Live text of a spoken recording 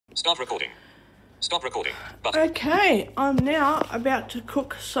Start recording. Stop recording. Button. Okay, I'm now about to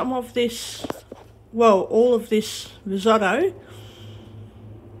cook some of this, well, all of this risotto.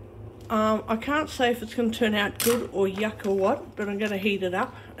 I can't say if it's going to turn out good or yuck or what, but I'm going to heat it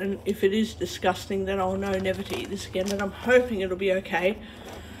up, and if it is disgusting, then I'll know never to eat this again, but I'm hoping it'll be okay.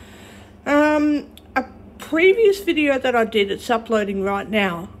 A previous video that I did, it's uploading right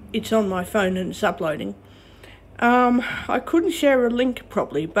now. It's on my phone and it's uploading. I couldn't share a link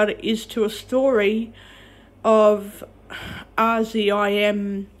properly, but it is to a story of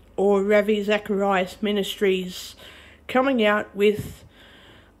RZIM or Ravi Zacharias Ministries coming out with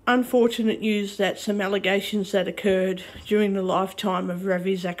unfortunate news that some allegations that occurred during the lifetime of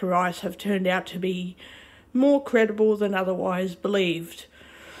Ravi Zacharias have turned out to be more credible than otherwise believed,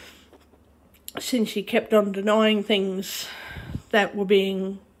 since she kept on denying things that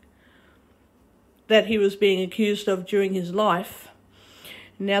he was being accused of during his life.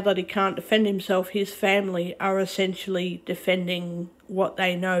 Now that he can't defend himself, his family are essentially defending what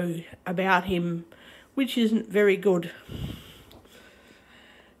they know about him, which isn't very good.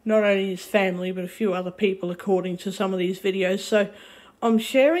 Not only his family, but a few other people, according to some of these videos. So I'm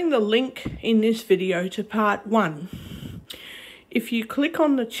sharing the link in this video to part 1. If you click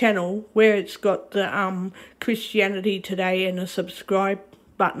on the channel where it's got the Christianity Today and a subscribe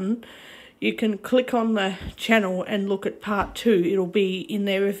button, you can click on the channel and look at part 2. It'll be in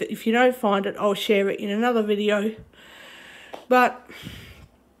there. If you don't find it, I'll share it in another video. But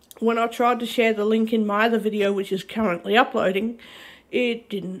when I tried to share the link in my other video, which is currently uploading, it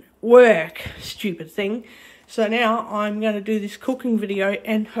didn't work. Stupid thing. So now I'm going to do this cooking video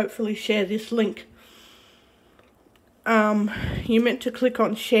and hopefully share this link. You meant to click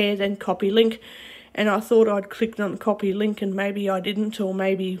on share, then copy link. And I thought I'd clicked on copy link and maybe I didn't, or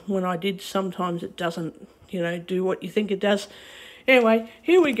maybe when I did sometimes it doesn't, do what you think it does. Anyway,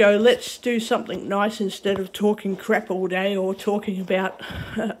 here we go. Let's do something nice instead of talking crap all day or talking about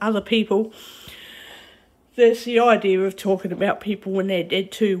other people. There's the idea of talking about people when they're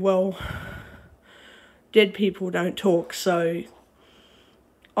dead too. Well, dead people don't talk, so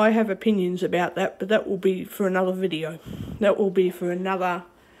I have opinions about that, but that will be for another video.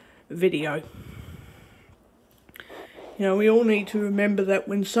 We all need to remember that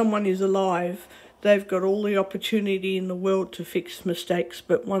when someone is alive, they've got all the opportunity in the world to fix mistakes,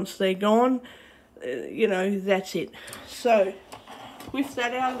 but once they're gone, that's it. So, with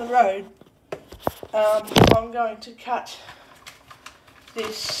that out of the road, I'm going to cut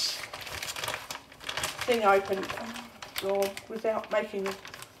this thing open, without making a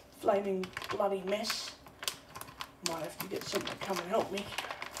flaming bloody mess. Might have to get someone to come and help me.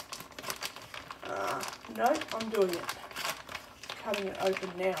 No, I'm doing it. Cutting it open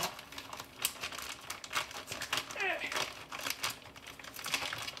now.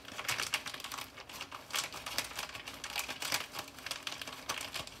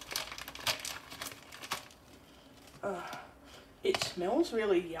 It smells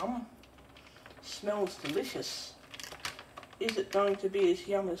really yum. Smells delicious. Is it going to be as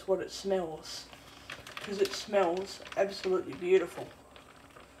yum as what it smells? Because it smells absolutely beautiful.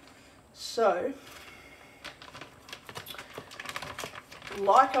 So,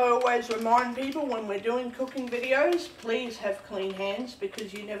 like I always remind people when we're doing cooking videos, please have clean hands,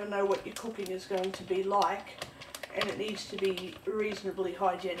 because you never know what your cooking is going to be like, and it needs to be reasonably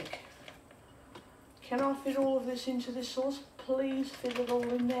hygienic. Can I fit all of this into this sauce? Please fit it all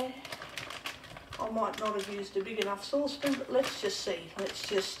in there. I might not have used a big enough saucepan, but let's just see. Let's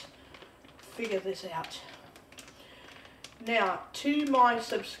just figure this out. Now, to my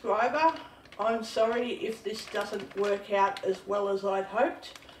subscriber, I'm sorry if this doesn't work out as well as I'd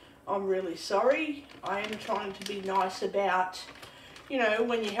hoped. I'm really sorry. I am trying to be nice about,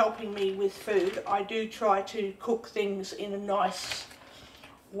 when you're helping me with food, I do try to cook things in a nice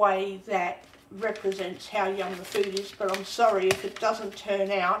way that represents how yum the food is, but I'm sorry if it doesn't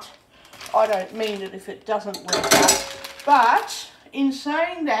turn out. I don't mean it if it doesn't work out. But, in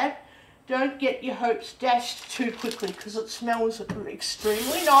saying that, don't get your hopes dashed too quickly, because it smells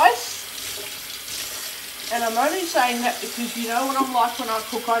extremely nice. And I'm only saying that because you know what I'm like when I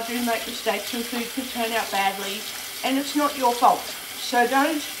cook. I do make mistakes and food can turn out badly, and it's not your fault. So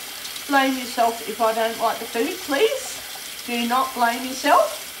don't blame yourself if I don't like the food, please. Do not blame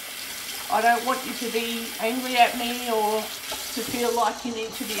yourself. I don't want you to be angry at me or to feel like you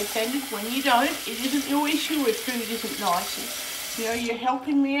need to be offended when you don't. It isn't your issue if food isn't nice. You're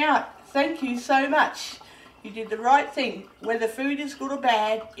helping me out. Thank you so much. You did the right thing. Whether food is good or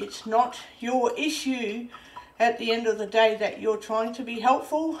bad, it's not your issue at the end of the day that you're trying to be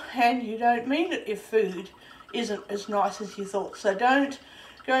helpful, and you don't mean it if food isn't as nice as you thought. So don't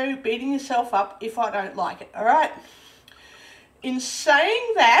go beating yourself up if I don't like it, all right? In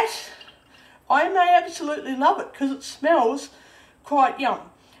saying that, I may absolutely love it because it smells quite yum.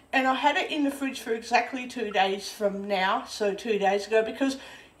 And I had it in the fridge for exactly 2 days from now, so 2 days ago, because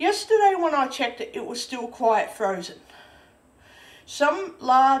yesterday when I checked it, it was still quite frozen. Some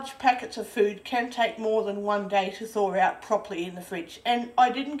large packets of food can take more than 1 day to thaw out properly in the fridge. And I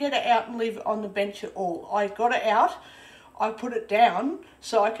didn't get it out and leave it on the bench at all. I got it out, I put it down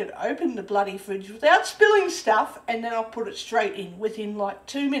so I could open the bloody fridge without spilling stuff, and then I put it straight in within like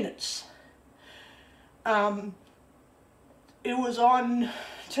 2 minutes. It was on,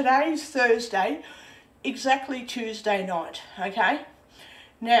 today's Thursday, exactly Tuesday night, okay?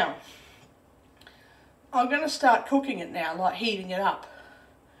 Now, I'm going to start cooking it now, like heating it up,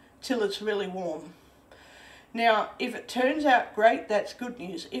 till it's really warm. Now, if it turns out great, that's good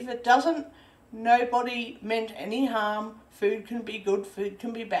news. If it doesn't, nobody meant any harm. Food can be good, food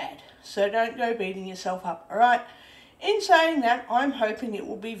can be bad. So don't go beating yourself up, alright? In saying that, I'm hoping it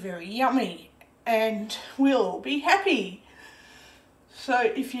will be very yummy and we'll all be happy. So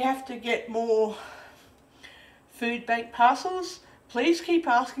if you have to get more food bank parcels, please keep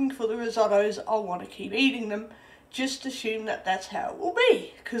asking for the risottos. I'll want to keep eating them. Just assume that that's how it will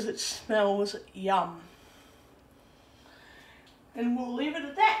be, because it smells yum. And we'll leave it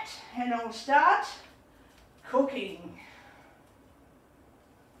at that, and I'll start cooking.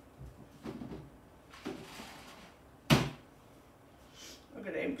 I'm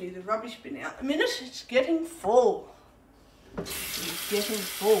going to empty the rubbish bin out in a minute. It's getting full. It's getting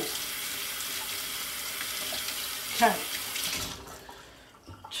full. Okay.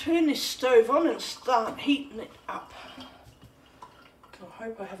 Turn this stove on and start heating it up. I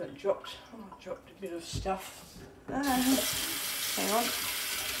hope I haven't dropped. Oh, I dropped a bit of stuff. Hang on.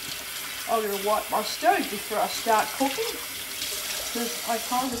 I'm going to wipe my stove before I start cooking, because I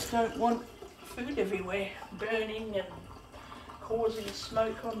kind of don't want food everywhere burning and causing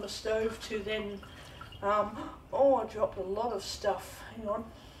smoke on the stove to then oh, I dropped a lot of stuff. Hang on.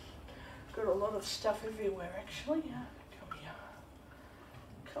 Got a lot of stuff everywhere actually. Come here.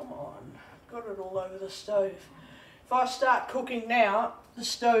 Come on. Got it all over the stove. If I start cooking now, the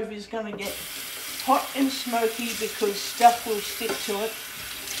stove is going to get hot and smoky because stuff will stick to it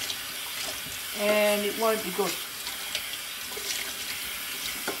and it won't be good.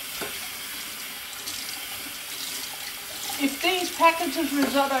 If these packets of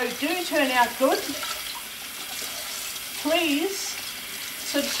risotto do turn out good, please,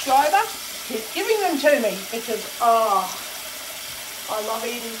 subscriber, keep giving them to me, because I love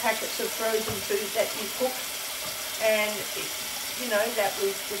eating packets of frozen food that you cook, and it, you know, that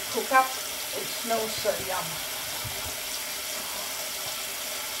we cook up. It smells so yum.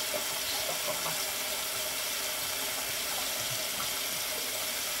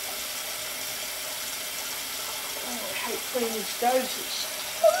 Oh, I hate cleaning stoves. It's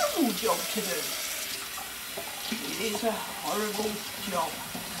a horrible job to do. It is a horrible job.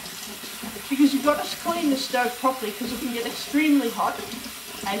 Because you've got to clean the stove properly, because it can get extremely hot,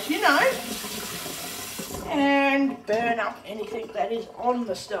 as you know, and burn up anything that is on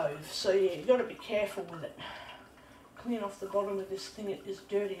the stove. So yeah, you've got to be careful with it. Clean off the bottom of this thing. It is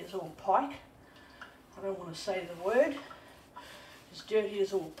dirty as all pike. I don't want to say the word. As dirty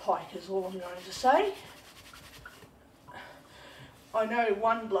as all pike is all I'm going to say. I know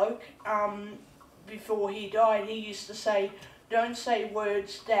one bloke, before he died, he used to say, don't say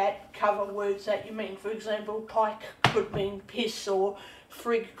words that cover words that you mean. For example, pike could mean piss, or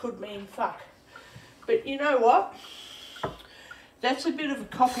frig could mean fuck. But you know what? That's a bit of a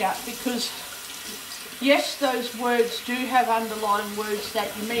cop-out, because yes, those words do have underlying words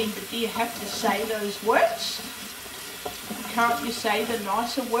that you mean, but do you have to say those words? Can't you say the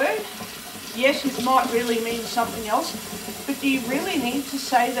nicer word? Yes, it might really mean something else, but do you really need to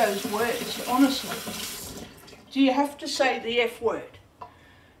say those words, honestly? Do you have to say the F word?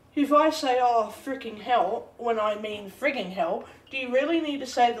 If I say, oh, fricking hell, when I mean frigging hell, do you really need to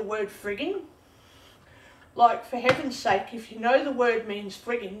say the word frigging? Like, for heaven's sake, if you know the word means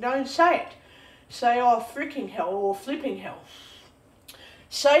frigging, don't say it. Say, oh, fricking hell, or flipping hell.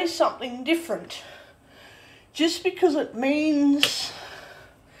 Say something different. Just because it means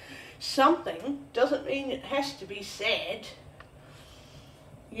something doesn't mean it has to be said.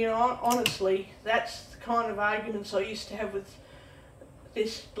 You know, honestly, that's the kind of arguments I used to have with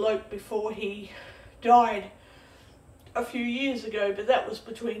this bloke before he died a few years ago, but that was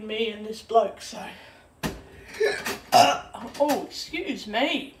between me and this bloke, so... oh, excuse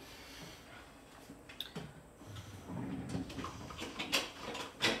me.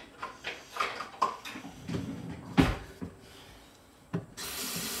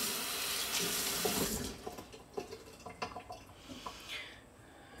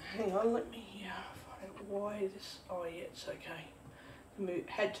 let me find out why this. Oh yeah, it's okay.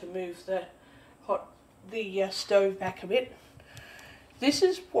 Had to move the stove back a bit. This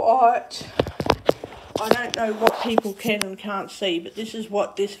is what I don't know what people can and can't see, but this is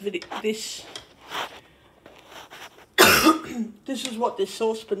what this this is what this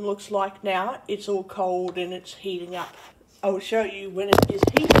saucepan looks like now. It's all cold and it's heating up. I will show you when it is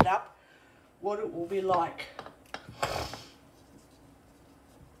heated up what it will be like.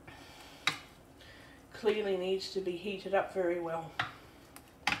 Clearly needs to be heated up very well.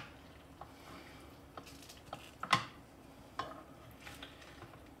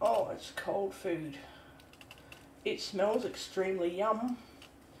 Oh, it's cold food. It smells extremely yum.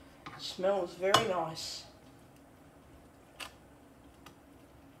 It smells very nice.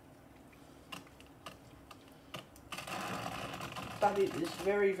 But it is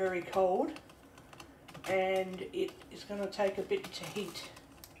very, very cold, and it is going to take a bit to heat.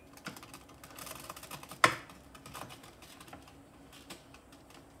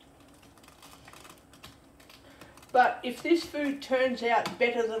 But if this food turns out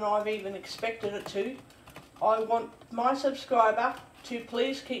better than I've even expected it to, I want my subscriber to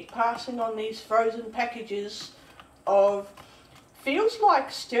please keep passing on these frozen packages of, feels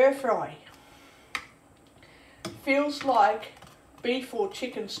like stir fry. Feels like beef or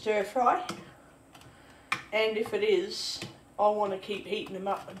chicken stir fry, and if it is, I want to keep heating them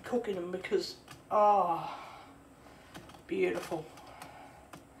up and cooking them because, oh, beautiful.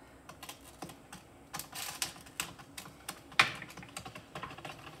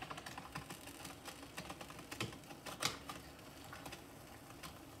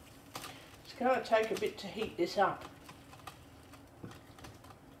 It's going to take a bit to heat this up.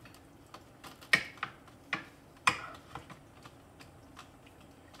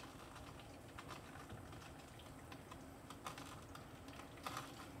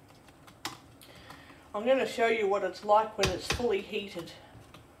 I'm going to show you what it's like when it's fully heated,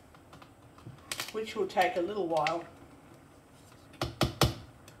 which will take a little while.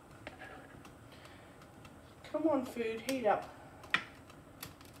 Come on food, heat up.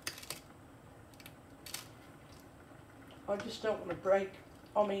 I just don't want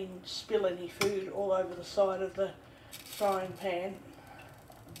to spill any food all over the side of the frying pan.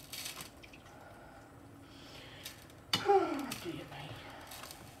 Oh dear me.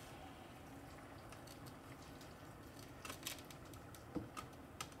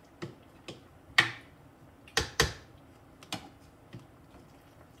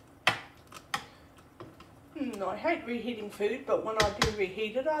 I hate reheating food, but when I do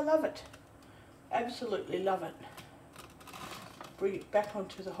reheat it, I love it. Absolutely love it. Bring it back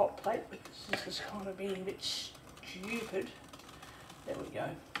onto the hot plate because this is kind of being a bit stupid. There we go.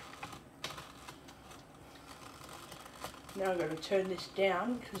 Now I'm going to turn this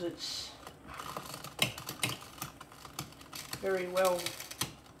down because it's very well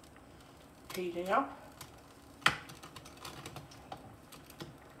heating up.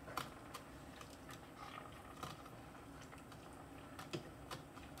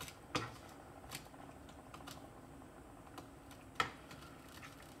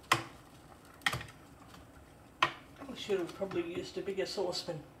 Should have probably used a bigger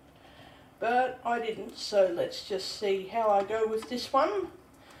saucepan, but I didn't, so let's just see how I go with this one,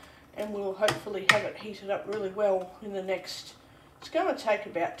 and we'll hopefully have it heated up really well in the next, it's going to take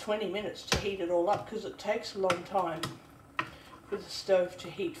about 20 minutes to heat it all up because it takes a long time for the stove to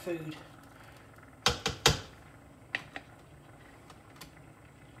heat food.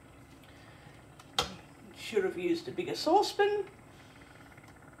 Should have used a bigger saucepan.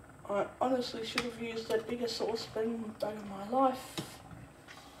 I honestly should have used that bigger saucepan back in my life.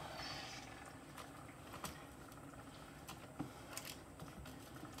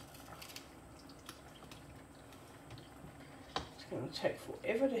 It's going to take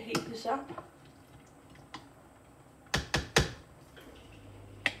forever to heat this up.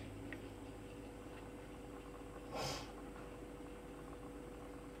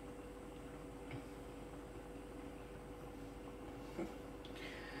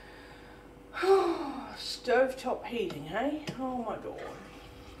 Stovetop heating, hey? Oh my god.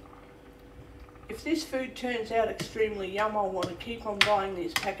 If this food turns out extremely yum, I want to keep on buying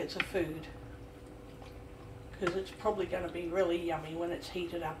these packets of food, because it's probably going to be really yummy when it's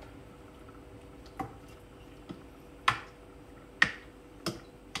heated up.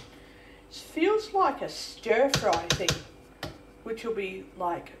 It feels like a stir fry thing, which will be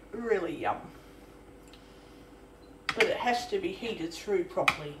like really yum. But it has to be heated through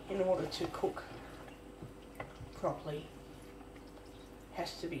properly in order to cook properly.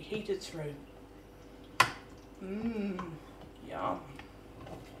 Has to be heated through. Mmm, yum.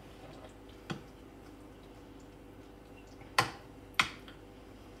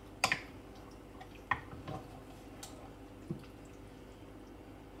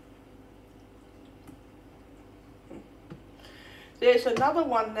 There's another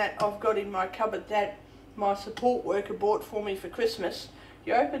one that I've got in my cupboard that my support worker bought for me for Christmas.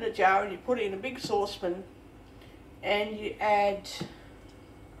 You open a jar and you put it in a big saucepan and you add,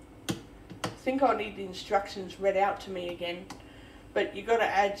 I think I need the instructions read out to me again, but you got to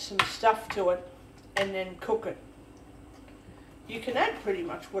add some stuff to it and then cook it. You can add pretty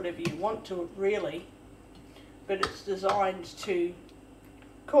much whatever you want to it really, but it's designed to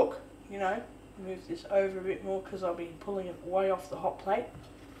cook, you know. Move this over a bit more because I'll be pulling it way off the hot plate.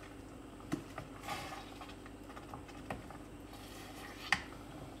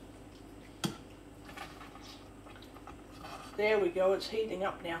 There we go, it's heating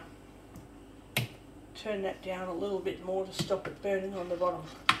up now. Turn that down a little bit more to stop it burning on the bottom.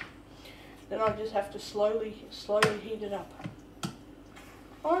 Then I just have to slowly heat it up.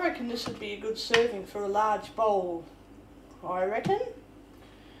 I reckon this would be a good serving for a large bowl. I reckon.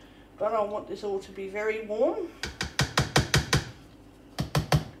 But I want this all to be very warm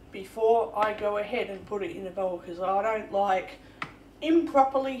before I go ahead and put it in a bowl, because I don't like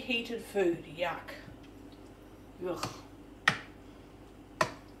improperly heated food. Yuck. Ugh.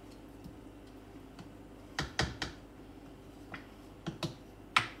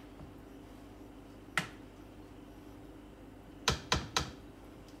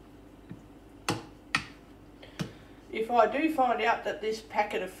 If I do find out that this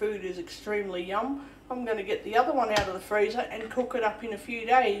packet of food is extremely yum, I'm going to get the other one out of the freezer and cook it up in a few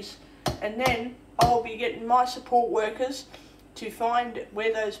days. And then I'll be getting my support workers to find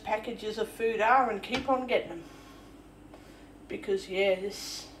where those packages of food are and keep on getting them. Because yeah,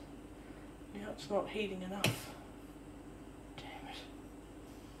 this, now it's not heating enough. Damn it.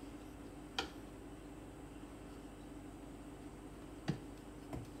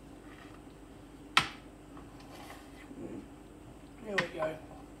 There we go.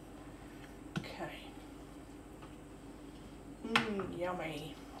 Okay.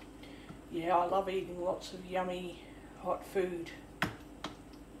 Yummy. Yeah, I love eating lots of yummy hot food.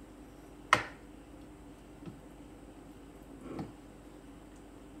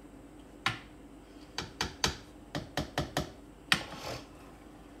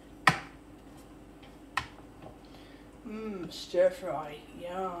 Stir fry,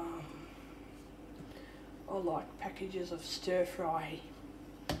 yum. I like packages of stir fry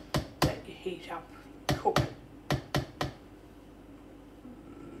that you heat up, cook it.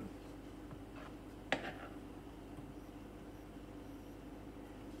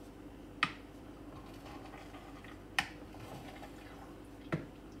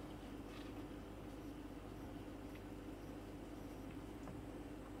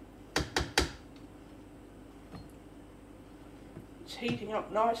 It's heating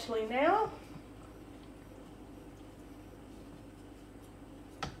up nicely now.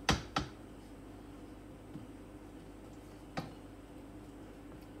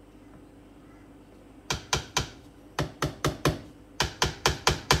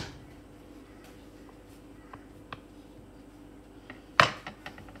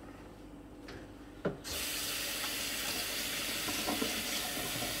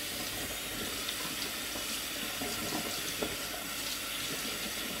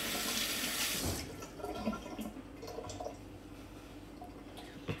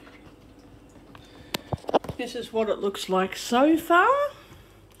 This is what it looks like so far,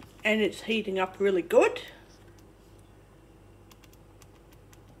 and it's heating up really good.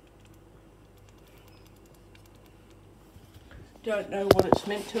 Don't know what it's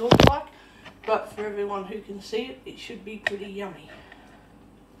meant to look like, but for everyone who can see it, it should be pretty yummy.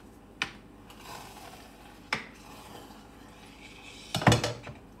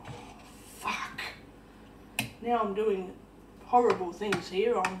 Fuck. Now I'm doing horrible things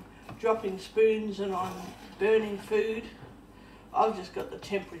here. I'm dropping spoons and I'm burning food. I've just got the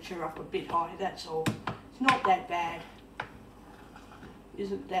temperature up a bit high, that's all. It's not that bad.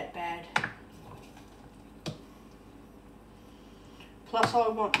 Isn't that bad. Plus I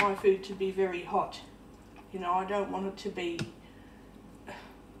want my food to be very hot. You know, I don't want it to be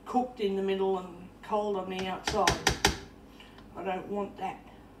cooked in the middle and cold on the outside. I don't want that.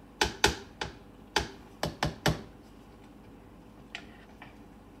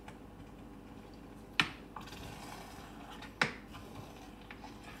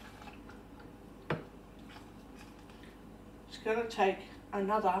 It's going to take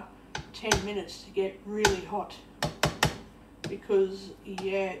another 10 minutes to get really hot, because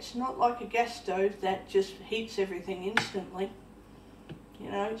yeah, it's not like a gas stove that just heats everything instantly.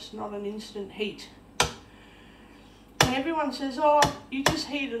 You know, it's not an instant heat. And everyone says, oh, you just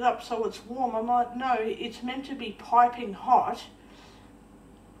heat it up so it's warm. I'm like, no, it's meant to be piping hot.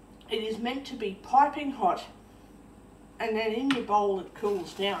 It is meant to be piping hot and then in your bowl it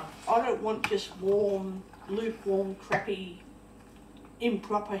cools down. I don't want just warm, lukewarm, crappy,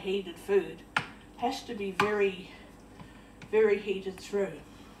 improper heated food. It has to be very, very heated through.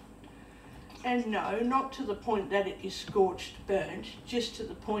 And no, not to the point that it is scorched, burnt, just to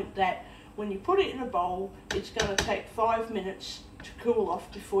the point that when you put it in a bowl, it's going to take 5 minutes to cool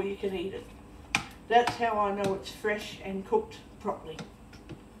off before you can eat it. That's how I know it's fresh and cooked properly.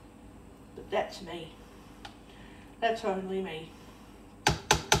 But that's me. That's only me.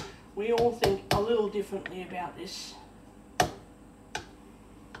 We all think a little differently about this.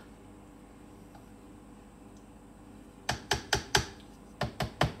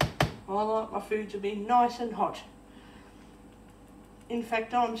 I like my food to be nice and hot. In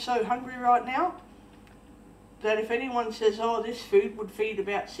fact, I'm so hungry right now that if anyone says, oh, this food would feed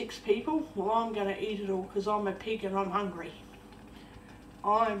about 6 people, well, I'm going to eat it all because I'm a pig and I'm hungry.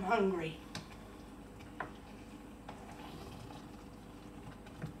 I'm hungry.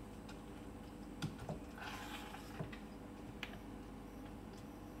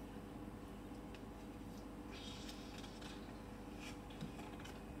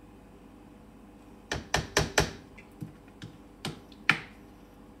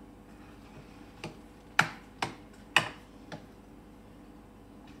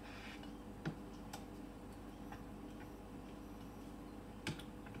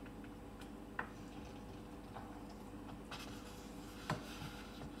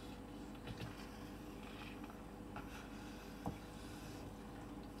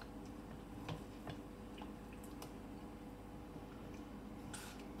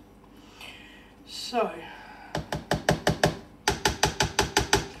 So,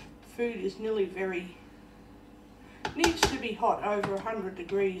 food is needs to be hot, over 100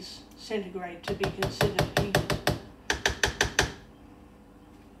 degrees centigrade to be considered heated.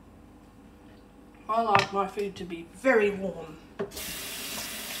 I like my food to be very warm.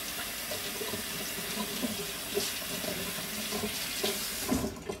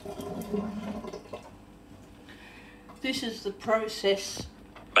 This is the process.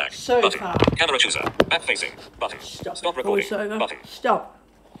 Back. So Button. far. Camera chooser. Back facing. Button. Stop recording. Voiceover. Button. Stop.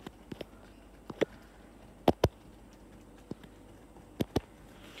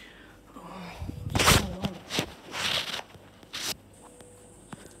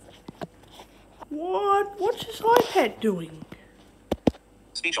 What? What's this iPad doing?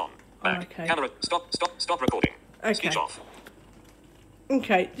 Speech on. Back. Okay. Camera. Stop recording. Okay. Speech off.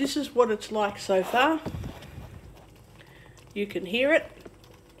 Okay, this is what it's like so far. You can hear it.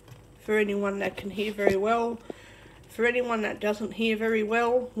 For anyone that can hear very well. For anyone that doesn't hear very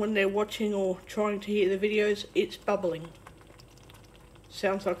well, when they're watching or trying to hear the videos, it's bubbling.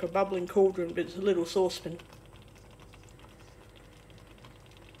 Sounds like a bubbling cauldron, but it's a little saucepan.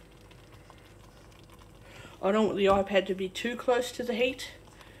 I don't want the iPad to be too close to the heat,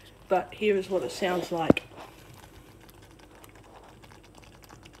 but here is what it sounds like.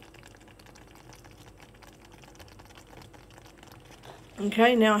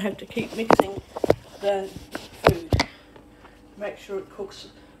 Okay, now I have to keep mixing the food. Make sure it cooks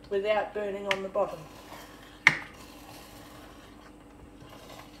without burning on the bottom.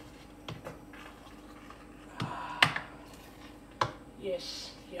 Yes,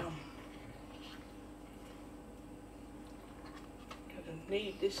 yum. Gonna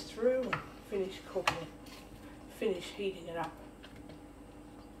knead this through and finish cooking it. Finish heating it up.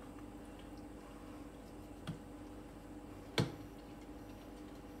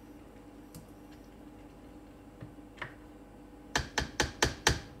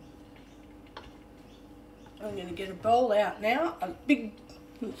 I'm going to get a bowl out now, a big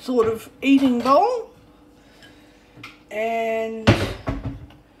sort of eating bowl, and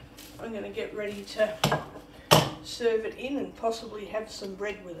I'm going to get ready to serve it in and possibly have some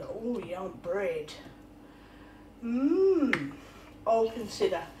bread with it. Oh, yum, bread. I'll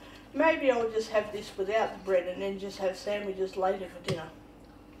consider. Maybe I'll just have this without the bread and then just have sandwiches later for dinner.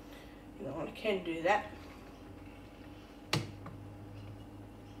 You know, I can do that.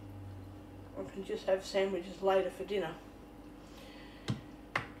 I can just have sandwiches later for dinner.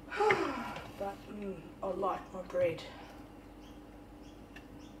 But I like my bread.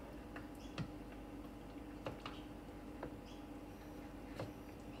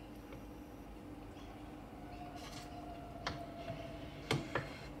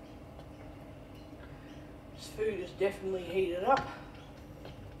 This food is definitely heated up.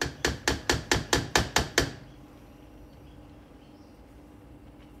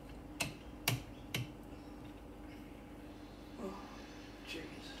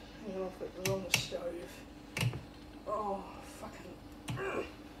 I've got the wrong stove. Oh, fucking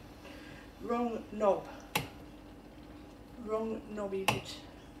wrong knob. wrong knobby bit.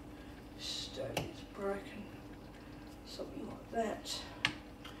 Stove is broken. Something like that.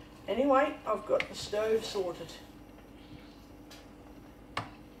 Anyway, I've got the stove sorted.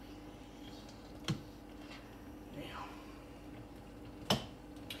 Now,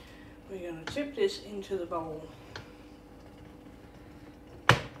 we're going to tip this into the bowl.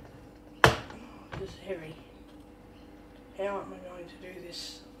 Oh, this is heavy. How am I going to do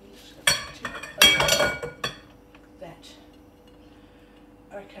this? I'm just going to tip it over that.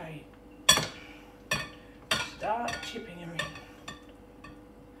 Okay. Start chipping her in.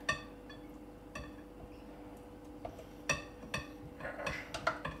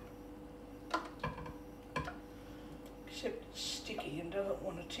 Except it's sticky and doesn't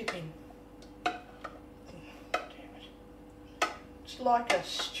want to tip in. Damn it. It's like a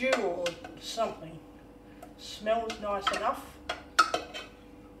stew or something. Smells nice enough.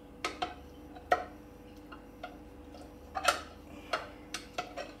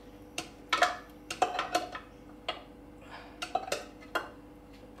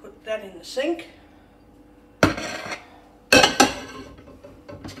 Put that in the sink.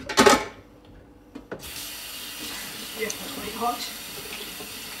 Definitely hot.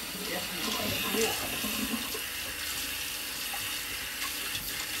 Definitely hot.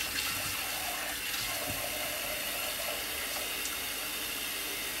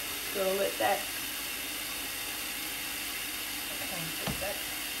 Gonna let that. Okay, put that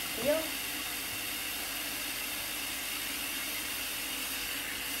here.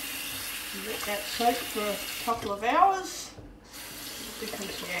 Let that soak for a couple of hours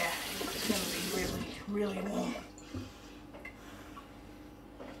because yeah, it's going to be really warm.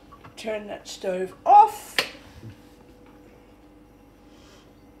 Turn that stove off.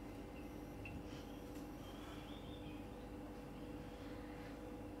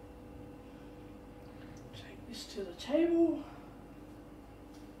 Take this to the table.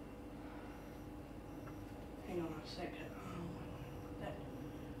 Hang on a second. That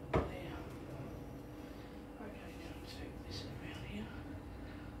there. Okay, now take this around here.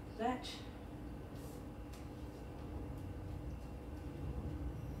 That.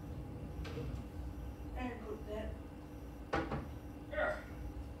 And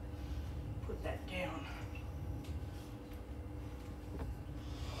put that down.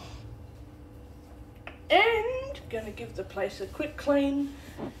 And going to give the place a quick clean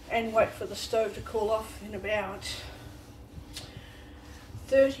and wait for the stove to cool off in about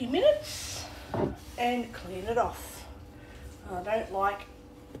 30 minutes and clean it off. I don't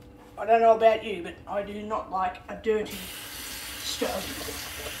know about you, but I do not like a dirty stove.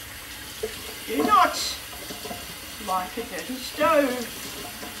 Do not like a dirty stove.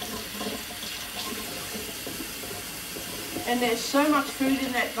 And there's so much food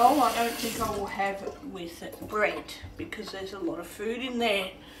in that bowl, I don't think I will have it with it bread because there's a lot of food in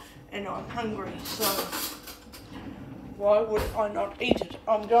there and I'm hungry, so why would I not eat it?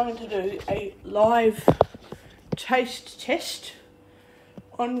 I'm going to do a live taste test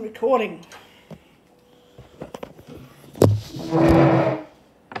on recording.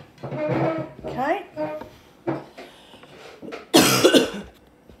 Okay.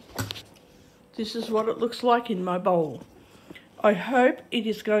 This is what it looks like in my bowl. I hope it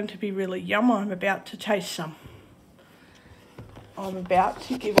is going to be really yum. I'm about to taste some. I'm about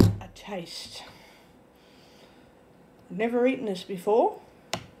to give it a taste. Never eaten this before,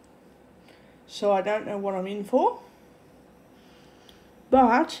 so I don't know what I'm in for.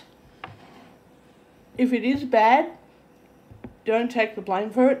 But if it is bad, don't take the blame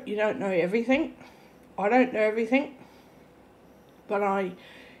for it. You don't know everything. I don't know everything, but I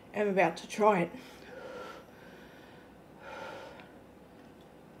am about to try it.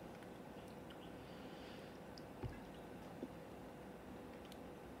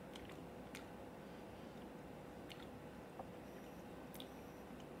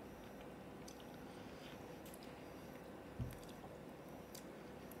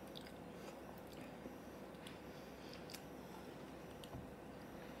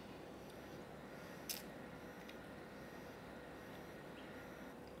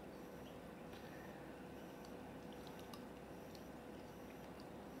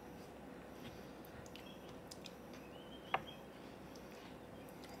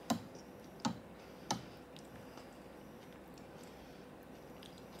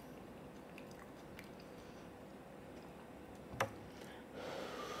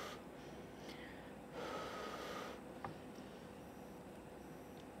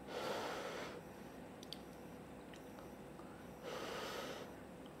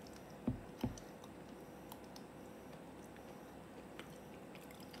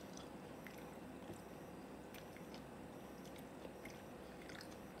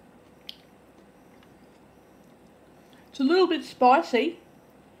 It's a little bit spicy.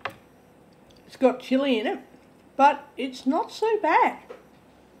 It's got chili in it, but it's not so bad.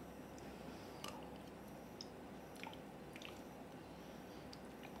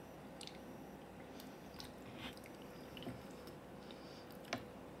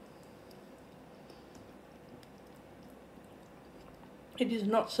 It is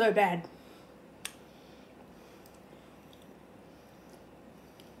not so bad.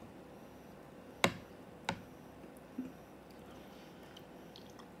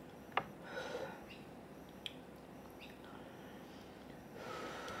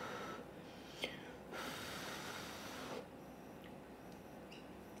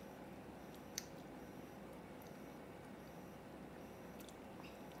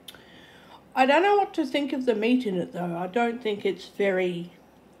 I don't know what to think of the meat in it though. I don't think it's very...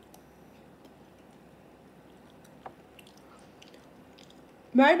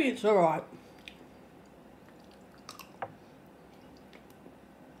 Maybe it's alright.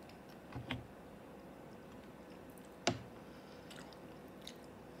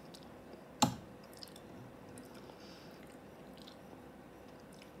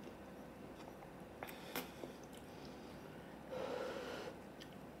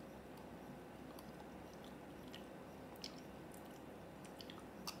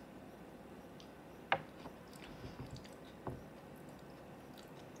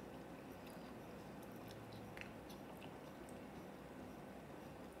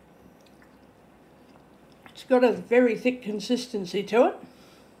 It's got a very thick consistency to it.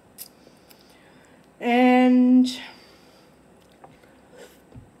 And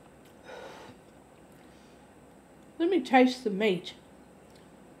let me taste the meat.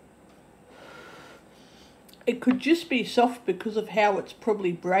 It could just be soft because of how it's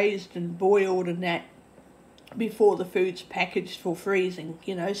probably braised and boiled and that before the food's packaged for freezing,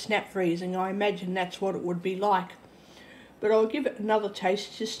 you know, snap freezing. I imagine that's what it would be like. But I'll give it another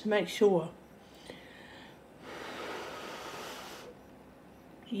taste just to make sure.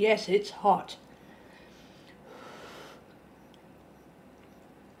 Yes, it's hot.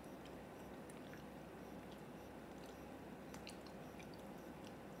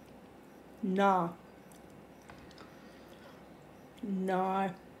 No.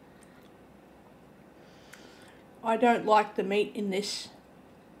 No. I don't like the meat in this.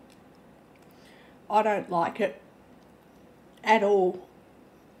 I don't like it at all.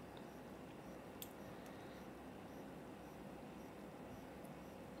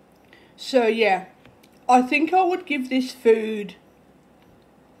 So yeah, I think I would give this food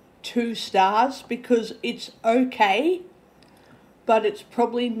 2 stars because it's okay, but it's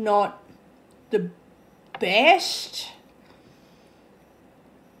probably not the best.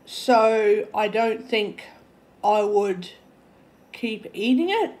 So I don't think I would keep eating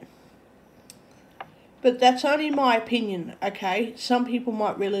it. But that's only my opinion, okay? Some people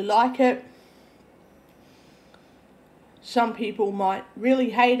might really like it. Some people might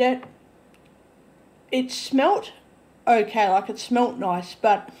really hate it. It smelt okay, like it smelt nice,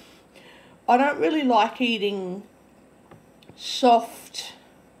 but I don't really like eating soft.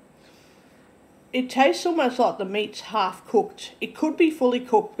 It tastes almost like the meat's half cooked. It could be fully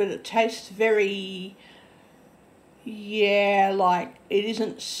cooked, but it tastes very, yeah, like it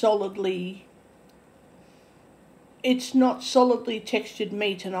isn't solidly, it's not solidly textured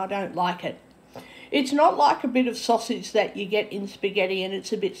meat and I don't like it. It's not like a bit of sausage that you get in spaghetti and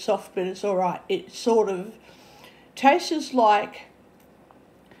it's a bit soft, but it's alright. It sort of tastes like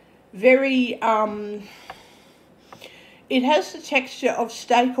very, it has the texture of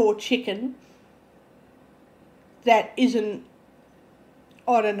steak or chicken that isn't,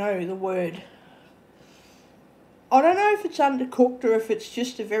 I don't know the word. I don't know if it's undercooked or if it's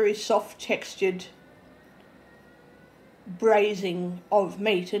just a very soft textured braising of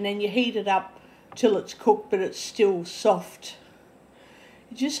meat and then you heat it up till it's cooked but it's still soft.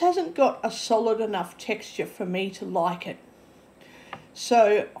 It just hasn't got a solid enough texture for me to like it.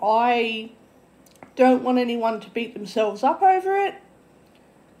 So I don't want anyone to beat themselves up over it.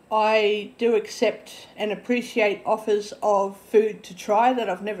 I do accept and appreciate offers of food to try that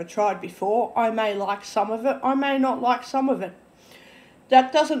I've never tried before. I may like some of it, I may not like some of it.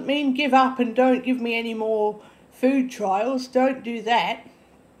 That doesn't mean give up and don't give me any more food trials. Don't do that.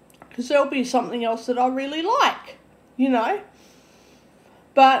 Because there'll be something else that I really like, you know.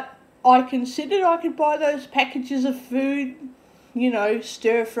 But I considered I could buy those packages of food, you know,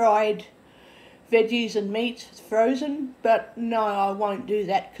 stir-fried veggies and meat frozen. But no, I won't do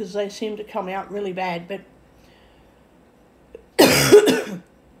that because they seem to come out really bad. But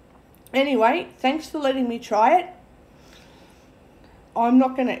anyway, thanks for letting me try it. I'm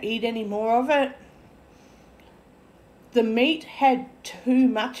not going to eat any more of it. the meat had too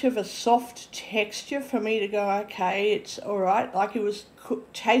much of a soft texture for me to go, okay, it's all right. Like it was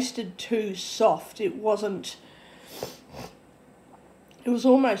tasted too soft. It wasn't, it was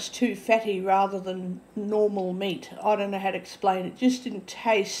almost too fatty rather than normal meat. I don't know how to explain it. It just didn't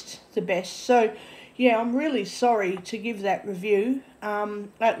taste the best. So, yeah, I'm really sorry to give that review.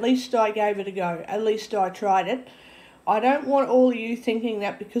 At least I gave it a go. At least I tried it. I don't want all of you thinking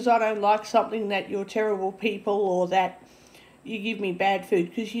that because I don't like something that you're terrible people or that you give me bad food,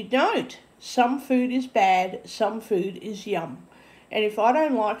 because you don't. Some food is bad, some food is yum. And if I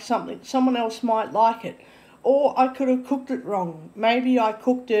don't like something, someone else might like it. Or I could have cooked it wrong. Maybe I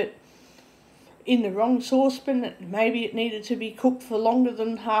cooked it in the wrong saucepan. Maybe it needed to be cooked for longer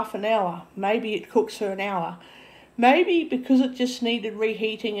than half an hour. Maybe it cooks for an hour. Maybe because it just needed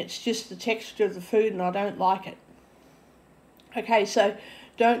reheating, it's just the texture of the food and I don't like it. Okay, so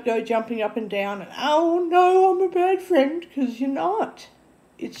don't go jumping up and down and, oh no, I'm a bad friend, because you're not.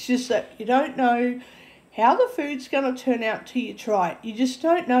 It's just that you don't know how the food's going to turn out till you try it. You just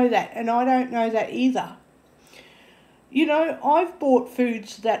don't know that, and I don't know that either. You know, I've bought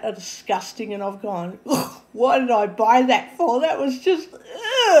foods that are disgusting and I've gone, ugh, why did I buy that for? That was just,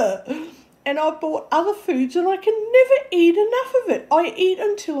 ugh. And I've bought other foods and I can never eat enough of it. I eat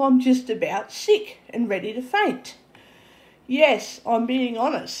until I'm just about sick and ready to faint. Yes, I'm being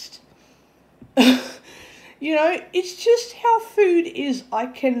honest. You know, it's just how food is. I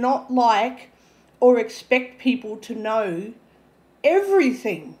cannot like or expect people to know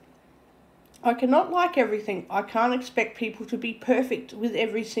everything. I cannot like everything. I can't expect people to be perfect with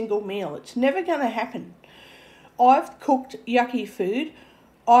every single meal. It's never going to happen. I've cooked yucky food.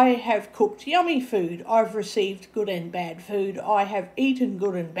 I have cooked yummy food. I've received good and bad food. I have eaten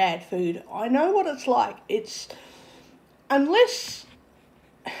good and bad food. I know what it's like. It's... Unless,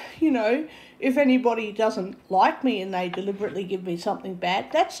 you know, if anybody doesn't like me and they deliberately give me something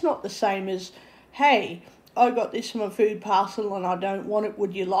bad, that's not the same as, hey, I got this from a food parcel and I don't want it,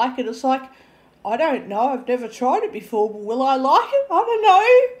 would you like it? It's like, I don't know, I've never tried it before, but will I like it? I don't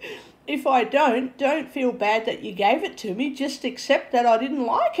know. If I don't feel bad that you gave it to me, just accept that I didn't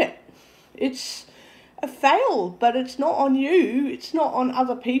like it. It's a fail, but it's not on you, it's not on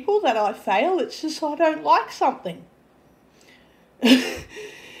other people that I fail, it's just I don't like something.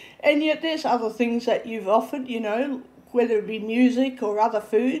 And yet there's other things that you've offered, you know, whether it be music or other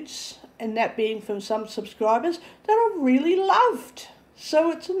foods, and that being from some subscribers, that I've really loved.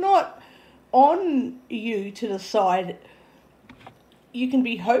 So it's not on you to decide. You can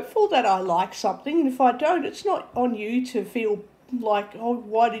be hopeful that I like something, and if I don't, it's not on you to feel like, oh,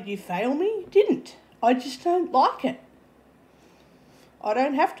 why did you fail me? You didn't. I just don't like it. I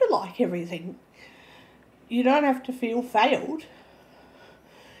don't have to like everything. You don't have to feel failed.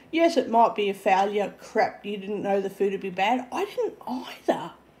 Yes, it might be a failure. Crap, you didn't know the food would be bad. I didn't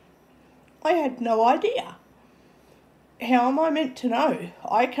either. I had no idea. How am I meant to know?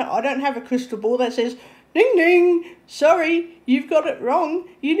 I don't have a crystal ball that says, ding ding, sorry, you've got it wrong.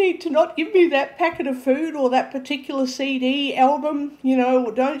 You need to not give me that packet of food or that particular CD, album, you know,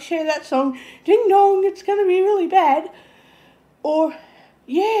 or don't share that song. Ding dong, it's going to be really bad. Or,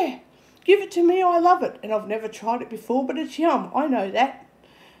 yeah, give it to me, I love it. And I've never tried it before, but it's yum. I know that.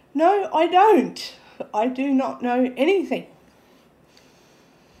 No, I don't. I do not know anything.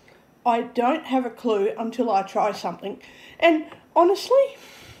 I don't have a clue until I try something. And honestly,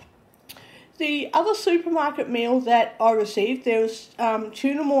 the other supermarket meal that I received, there was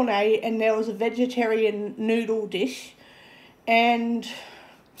tuna mornay and there was a vegetarian noodle dish. And,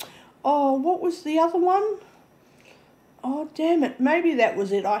 oh, what was the other one? Oh, damn it. Maybe that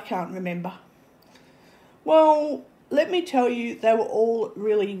was it. I can't remember. Well, let me tell you, they were all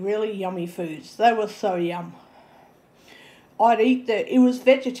really, really yummy foods. They were so yum. I'd eat it was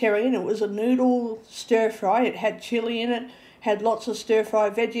vegetarian, it was a noodle stir fry, it had chilli in it, had lots of stir fry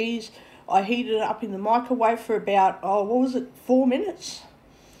veggies. I heated it up in the microwave for about, 4 minutes?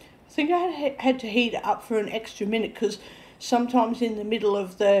 I think I had to heat it up for an extra minute because sometimes in the middle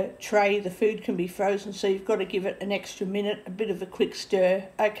of the tray the food can be frozen, so you've got to give it an extra minute, a bit of a quick stir,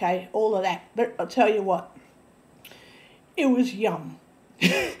 okay, all of that. But I'll tell you what, it was yum.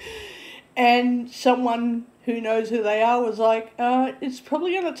 And someone who knows who they are was like, it's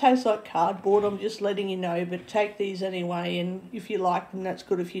probably going to taste like cardboard, I'm just letting you know, but take these anyway, and if you like them, that's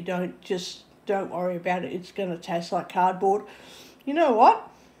good. If you don't, just don't worry about it, it's going to taste like cardboard. You know what?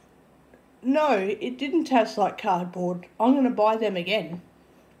 No, it didn't taste like cardboard. I'm going to buy them again.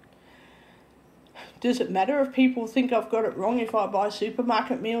 Does it matter if people think I've got it wrong if I buy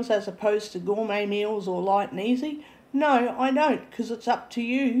supermarket meals as opposed to gourmet meals or light and easy? No, I don't, because it's up to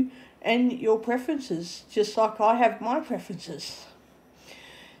you and your preferences, just like I have my preferences.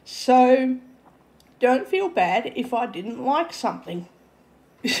 So, don't feel bad if I didn't like something.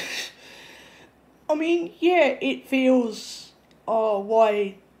 I mean, yeah, it feels, oh,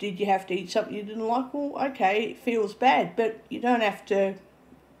 why did you have to eat something you didn't like? Well, okay, it feels bad, but you don't have to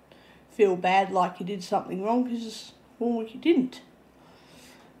feel bad like you did something wrong, because, well, you didn't.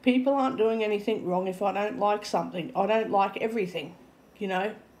 People aren't doing anything wrong if I don't like something. I don't like everything, you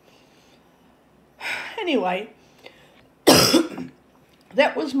know. Anyway,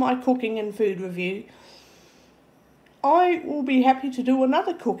 that was my cooking and food review. I will be happy to do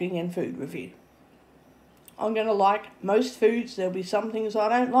another cooking and food review. I'm going to like most foods. There'll be some things I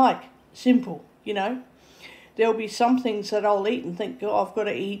don't like. Simple, you know. There'll be some things that I'll eat and think, oh, I've got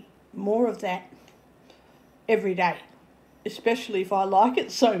to eat more of that every day. Especially if I like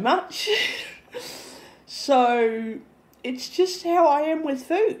it so much. So, it's just how I am with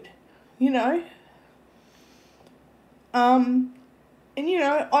food, you know. And, you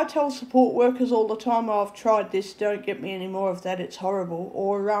know, I tell support workers all the time, oh, I've tried this, don't get me any more of that, it's horrible.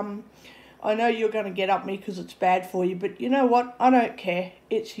 Or, I know you're going to get up me because it's bad for you, but you know what, I don't care.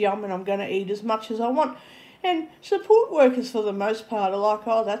 It's yum and I'm going to eat as much as I want. And support workers, for the most part, are like,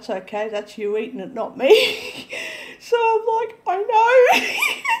 oh, that's okay, that's you eating it, not me. So I'm like, I know.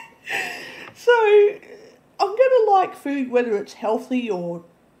 So I'm going to like food, whether it's healthy or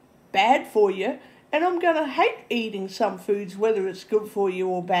bad for you. And I'm going to hate eating some foods, whether it's good for you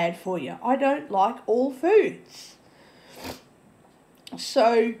or bad for you. I don't like all foods.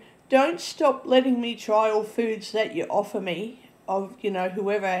 So don't stop letting me try all foods that you offer me, of, you know,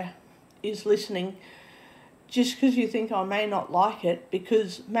 whoever is listening, just because you think I may not like it,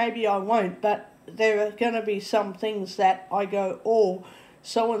 because maybe I won't, but there are going to be some things that I go, oh,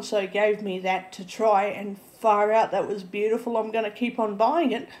 so-and-so gave me that to try, and far out, that was beautiful, I'm going to keep on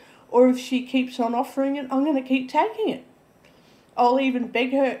buying it. Or if she keeps on offering it, I'm going to keep taking it. I'll even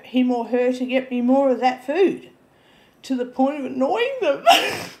beg him or her to get me more of that food, to the point of annoying them.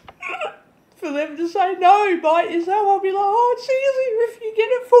 For them to say, no, buy it yourself, I'll be like, oh, it's easier if you get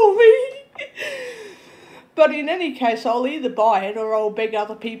it for me. But in any case, I'll either buy it or I'll beg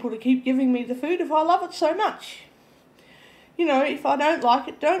other people to keep giving me the food if I love it so much. You know, if I don't like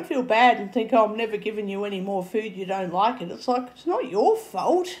it, don't feel bad and think, oh, I'm never giving you any more food, you don't like it. It's like, it's not your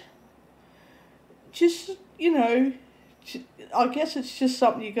fault. Just, you know, I guess it's just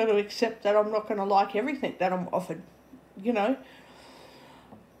something you've got to accept, that I'm not going to like everything that I'm offered, you know.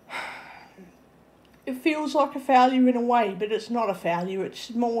 It feels like a failure in a way, but it's not a failure.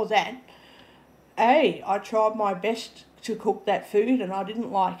 It's more that, hey, I tried my best to cook that food and I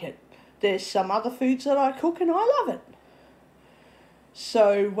didn't like it. There's some other foods that I cook and I love it.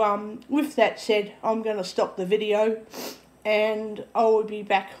 So, with that said, I'm going to stop the video and I will be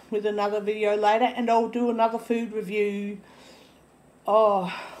back with another video later, and I'll do another food review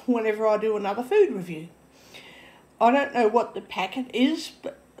whenever I do another food review. I don't know what the packet is,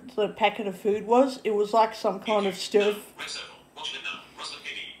 but the packet of food was. It was like some kind of stir.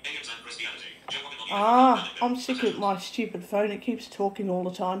 I'm sick of my stupid phone. It keeps talking all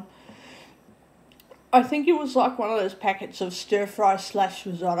the time. I think it was like one of those packets of stir-fry /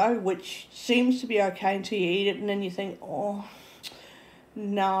 risotto, which seems to be okay until you eat it, and then you think, oh,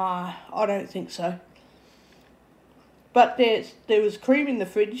 nah, I don't think so. But there was cream in the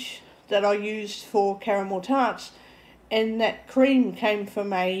fridge that I used for caramel tarts, and that cream came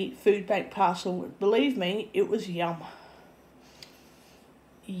from a food bank parcel. Believe me, it was yum.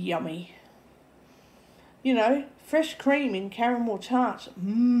 Yummy. You know, fresh cream in caramel tarts.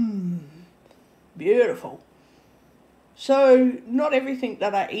 Beautiful. So, not everything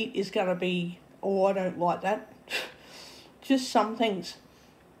that I eat is going to be, oh, I don't like that. Just some things.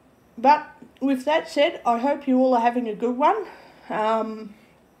 But, with that said, I hope you all are having a good one.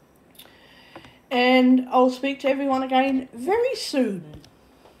 And I'll speak to everyone again very soon.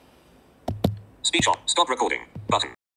 Speech on. Stop recording. Button.